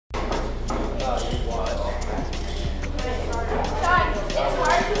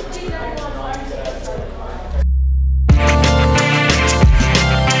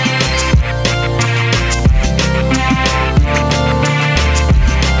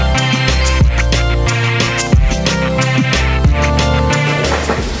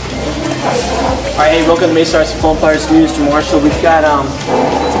Hey, welcome to MESArcFF News to Marshall. We've got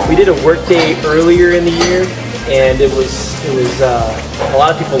we did a work day earlier in the year, and it was a lot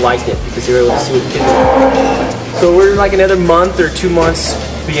of people liked it because they were able to see what the kids were doing. So we're like another month or 2 months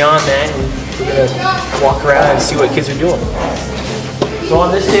beyond that, and we're gonna walk around and see what kids are doing. So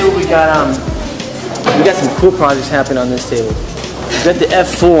on this table we got some cool projects happening on this table. We've got the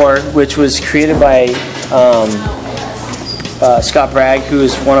F4, which was created by Scott Bragg, who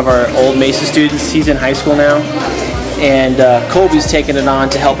is one of our old MESA students. He's in high school now, and Colby's taking it on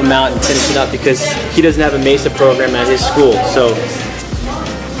to help him out and finish it up because he doesn't have a MESA program at his school. So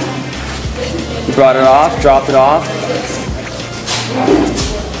he brought it off, dropped it off,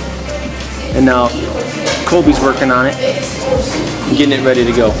 and now Colby's working on it and getting it ready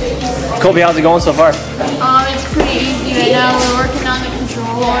to go. Colby, how's it going so far? It's pretty easy right now. We're working on the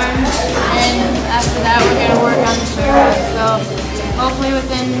control arms, and after that we're going to work on the servo. So hopefully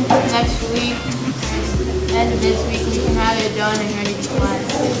within next week, end of this week, we can have it done and ready to fly.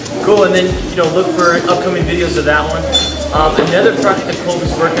 Cool, and then look for upcoming videos of that one. Another project that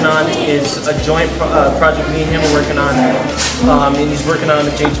Colby's working on is a joint project me and him are working on, and he's working on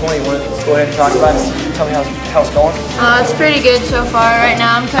the J20. You want to go ahead and talk about it? Tell me how it's going. It's pretty good so far. Right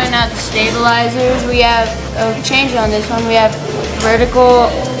now I'm cutting out the stabilizers. We have a change on this one. We have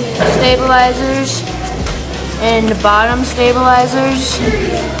vertical stabilizers and the bottom stabilizers,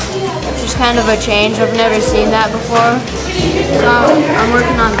 which is kind of a change. I've never seen that before. So I'm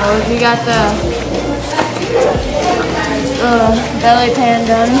working on those. We got the belly pan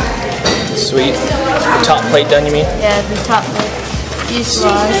done. Sweet. Top plate done, you mean? Yeah, the top plate.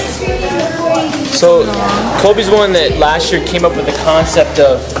 So Colby's one that last year came up with the concept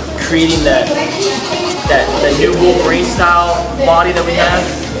of creating that new Wolverine style body that we have,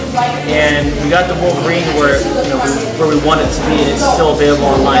 and we got the Wolverine where we want it to be, and it's still available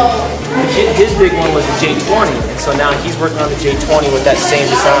online. His big one was the J20, and so now he's working on the J20 with that same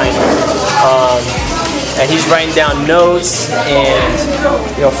design. And he's writing down notes and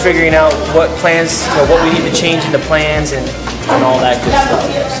figuring out what plans, what we need to change in the plans and all that good stuff.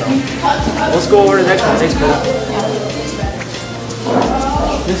 So let's go over to the next one. Thanks, Cole.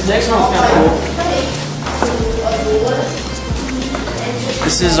 This next one's kind of cool.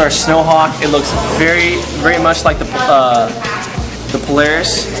 This is our Snow Hawk. It looks very much like the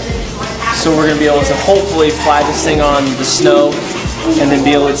Polaris. So we're gonna be able to hopefully fly this thing on the snow and then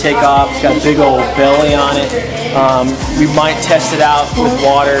be able to take off. It's got a big old belly on it. We might test it out with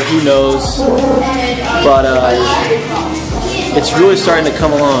water, who knows. But it's really starting to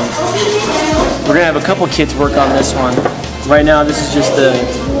come along. We're gonna have a couple kids work on this one. Right now this is just the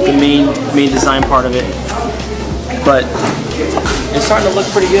main design part of it. But it's starting to look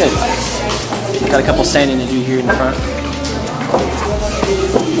pretty good. Got a couple sanding to do here in the front.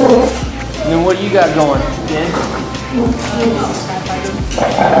 And then what do you got going, Dan?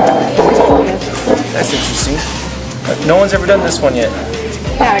 That's interesting. No one's ever done this one yet.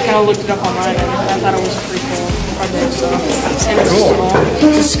 Yeah, I kind of looked it up online and I thought it was a pretty cool project. So, and it's cool.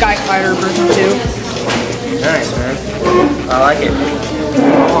 It's a Skyfighter version too. Nice, man. I like it.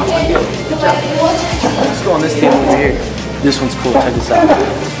 Good job. Let's go on this table over here. This one's cool. Check this out.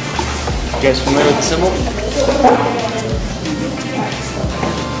 You guys familiar with the symbol?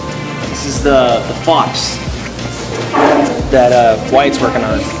 This is the fox that White's working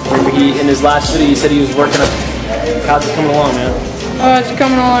on. In his last video, he said he was working on. How's it coming along, man? Oh, it's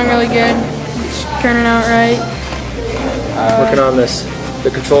coming along really good. It's turning out right. Working on the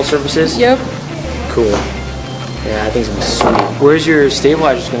control surfaces? Yep. Cool. Yeah, I think it's gonna be sweet. Where's your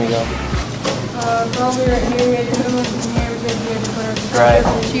stabilizers gonna go? Probably right here. We had to put them in here because we had to put our Right.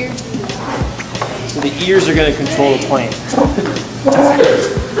 surfaces here. So the ears are gonna control the plane.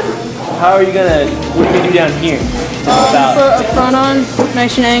 How are you gonna? What are you gonna do down here? Put a front on,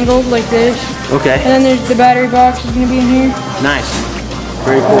 nice and angled like this. Okay. And then there's the battery box is gonna be in here. Nice.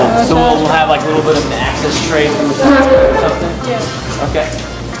 Very cool. So we'll have like a little bit of an access tray or something? Yeah. Okay.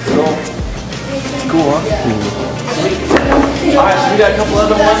 Cool. Cool, huh? Sweet. Alright, so we got a couple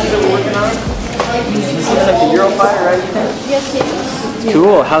other ones that we're working on. This looks like the Eurofighter, right? Yes, it is.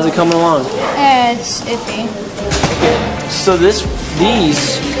 Cool. How's it coming along? It's iffy. So these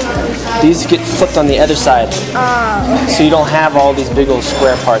get flipped on the other side. So you don't have all these big old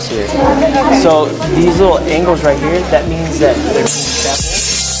square parts here. So these little angles right here, that means that they're bevel.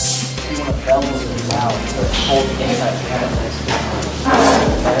 You want to bevel these out to hold the inside together nicely.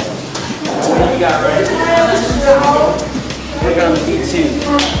 What do you got right here? Working on the D2.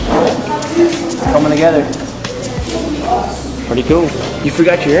 Coming together. Pretty cool. You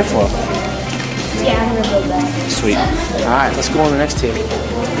forgot your airflow. Yeah, I'm gonna build that. Sweet. Alright, let's go on the next table.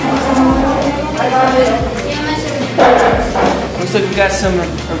 Looks like we got some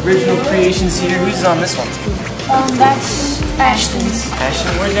original creations here. Who's on this one? That's Ashton's.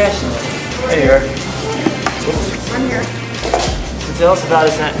 Ashton? Where's Ashton? There you are. I'm here. So tell us about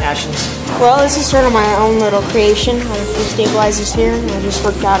Ashton. Well, this is sort of my own little creation. I have a few stabilizers here, and I just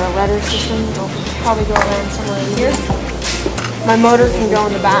worked out a rudder system. It'll probably go around somewhere in here. My motor can go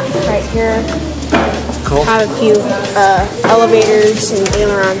in the back right here. Cool. I have a few elevators and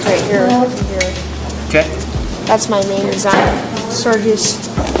ailerons right here. Okay. That's my main design. Sort of just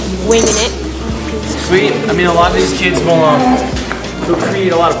winging it. Sweet. I mean, a lot of these kids will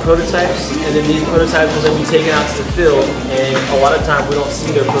create a lot of prototypes, and then these prototypes will then be taken out to the field, and a lot of times we don't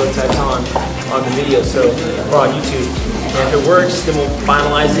see their prototypes on the video, or on YouTube. And if it works, then we'll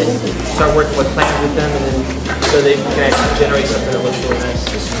finalize it, start working with plans with them, and then so they can actually generate something that looks really nice.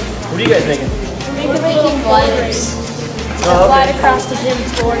 What are you guys making? We're making gliders. Oh, Glide okay. across the gym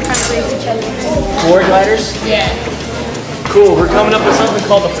floor and kind of race each other. Floor gliders? Yeah. Cool. We're coming up with something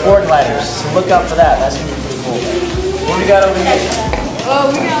called the floor gliders, so look out for that. That's gonna be pretty cool. What do we got over here? Oh,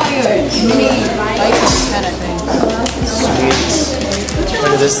 we got like a mini bicycle kind of thing. Sweet.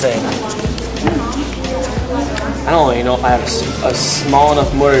 Look at this thing. I don't even know if I have a small enough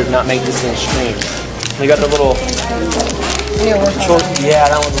motor to not make this thing stream. We got the little. Yeah,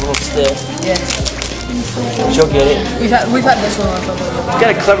 that one's a little stiff. Yeah. She'll get it. We've had this one on something.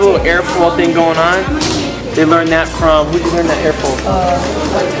 Got a clever little airfoil thing going on. They learned that from, who did you learn that airfoil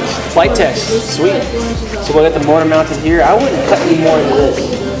from? Flight test. Sweet. So we'll get the motor mounted here. I wouldn't cut any more into this.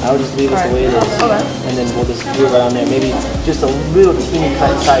 I would just leave it the way it is. And then we'll just do it right on there. Maybe just a little teeny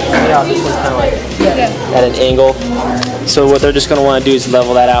cut inside. See how this one's kind of like at an angle. So what they're just going to want to do is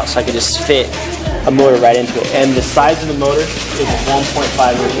level that out so I can just fit a motor right into it. And the size of the motor is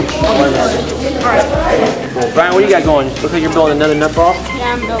 1.5 inches. Cool. Brian, what do you got going? Looks like you're building another nut ball.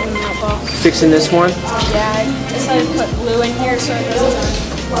 Yeah, I'm building a nut ball. Fixing this one. Yeah, I decided to put glue in here so it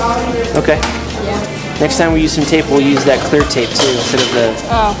doesn't. Okay. Yeah. Next time we use some tape, we'll use that clear tape too instead of the.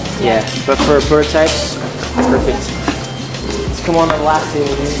 Oh. Yeah. But for prototypes, perfect. Let's come on to the last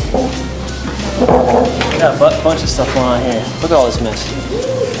table here. We got a bunch of stuff going on here. Look at all this mess.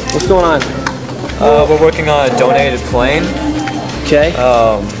 What's going on? We're working on a donated plane. Okay.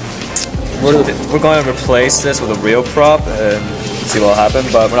 We're going to replace this with a real prop and see what will happen,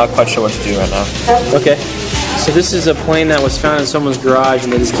 but we're not quite sure what to do right now. Okay. So this is a plane that was found in someone's garage,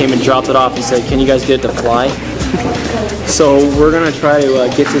 and they just came and dropped it off and said, "Can you guys get it to fly?" So we're gonna try to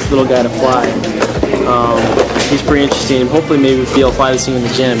get this little guy to fly. He's pretty interesting. Hopefully, maybe we'll be able to fly this thing in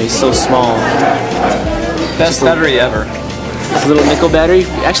the gym. He's so small. Best battery ever. It's a little nickel battery.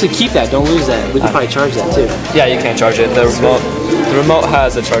 Actually, keep that. Don't lose that. We can probably charge that too. Yeah, you can't charge it. The remote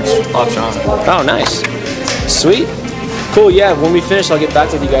has a charge option on it. Oh, nice. Sweet. Cool. Yeah. When we finish, I'll get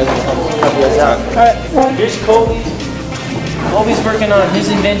back with you guys and help you guys out. All right. Here's Colby. Colby's working on his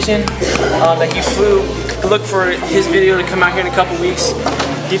invention that he flew. Look for his video to come out here in a couple weeks.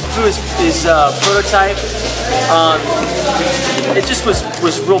 He flew his prototype. It just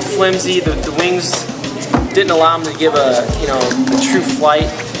was real flimsy. The wings didn't allow him to give a true flight.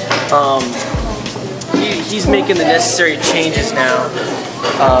 He's making the necessary changes now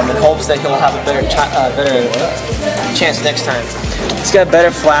in hopes that he'll have a better chance next time. He's got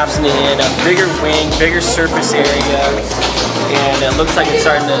better flaps in the end, a bigger wing, bigger surface area, and it looks like it's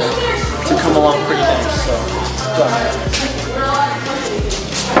starting to come along pretty nice. So,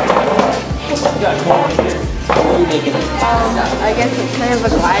 what are you making? I guess it's kind of a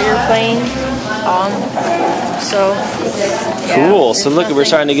glider plane. Yeah, cool. So look, we're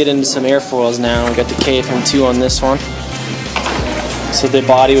starting to get into some airfoils now. We got the KFM2 on this one. So the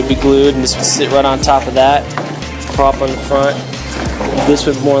body would be glued, and this would sit right on top of that. Prop on the front. This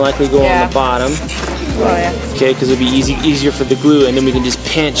would more likely go on the bottom. Oh yeah. Okay, because it would be easier for the glue, and then we can just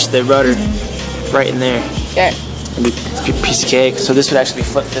pinch the rudder right in there. Yeah. And be a piece of cake. So this would actually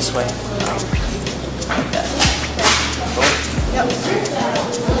flip this way.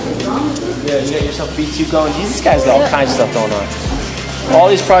 Yeah, you got yourself B2 going. These guys got all kinds of stuff going on. All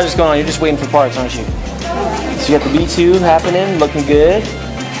these projects going on, you're just waiting for parts, aren't you? So you got the B2 happening, looking good.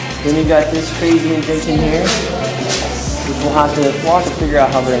 Then you got this crazy invention here. We'll have to figure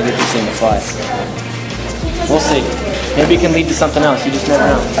out how we're going to get this thing to fly. We'll see. Maybe it can lead to something else. You just never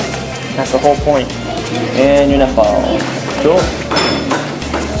know. That's the whole point. And your net ball. Cool.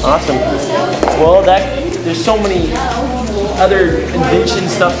 Awesome. Well, there's so many other invention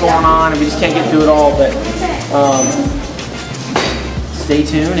stuff going on, and we just can't get through it all, but stay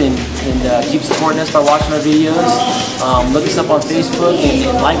tuned and keep supporting us by watching our videos. Look us up on Facebook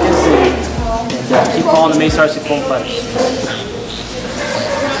and like us, and keep following the MESArcFF Production.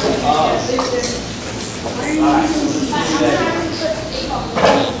 Alright, so let's do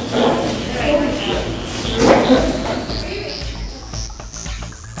that.